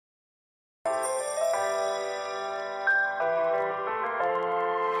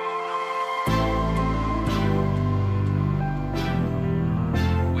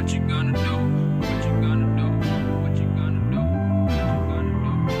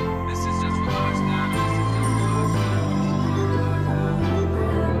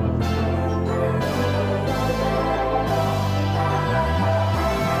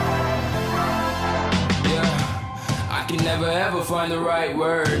find the right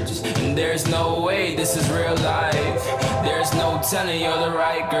words, and there's no way this is real life. There's no telling you're the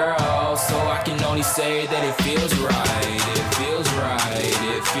right girl, so I can only say that it feels right. It feels right,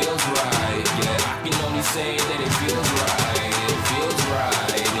 it feels right, yeah. I can only say that it feels right. It feels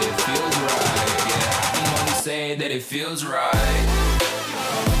right, it feels right, yeah. I can only say that it feels right.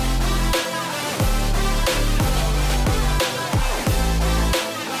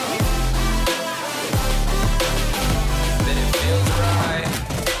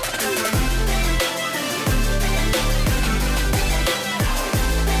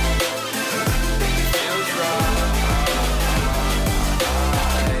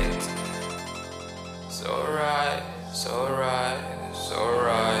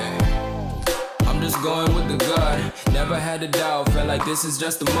 Going with the gut, never had a doubt, felt like this is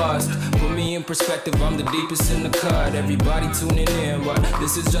just a must. Put me in perspective, I'm the deepest in the cut. Everybody tuning in, but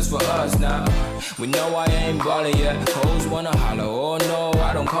this is just for us now. We know I ain't ballin' yet, hoes wanna holler, oh no,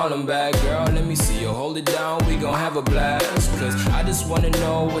 I don't call them back. Girl, let me see you hold it down, we gon' have a blast. Cause I just wanna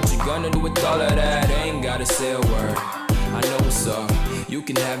know what you gonna do with all of that. Ain't gotta say a word, I know what's up. You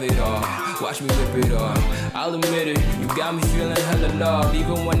can have it all, watch me rip it off. I'll admit it, you got me feeling hella love.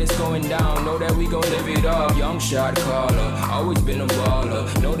 Even when it's going down, know that we gon' live it up. Young shot caller, always been a baller.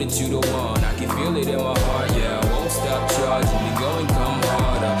 Know that you the one, I can feel it in my heart, yeah. I won't stop charging, we going come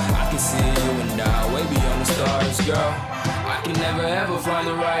harder. I can see you and I, way beyond the stars, girl. I can never ever find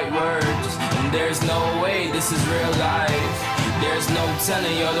the right words, and there's no way this is real life. There's no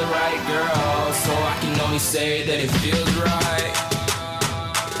telling you're the right girl, so I can only say that it feels right.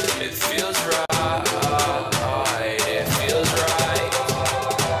 It feels right, it feels right,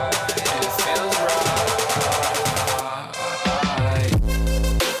 it feels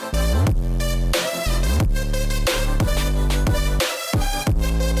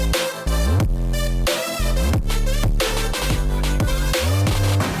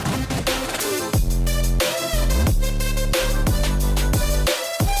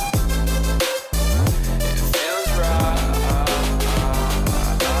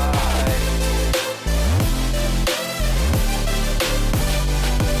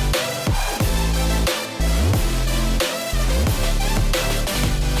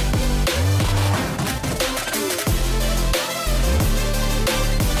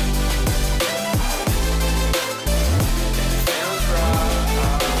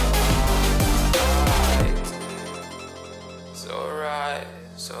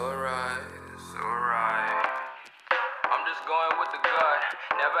going with the gut,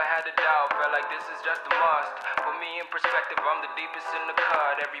 never had a doubt, felt like this is just a must. Put me in perspective, I'm the deepest in the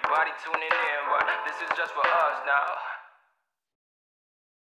cut. Everybody tuning in, but this is just for us now.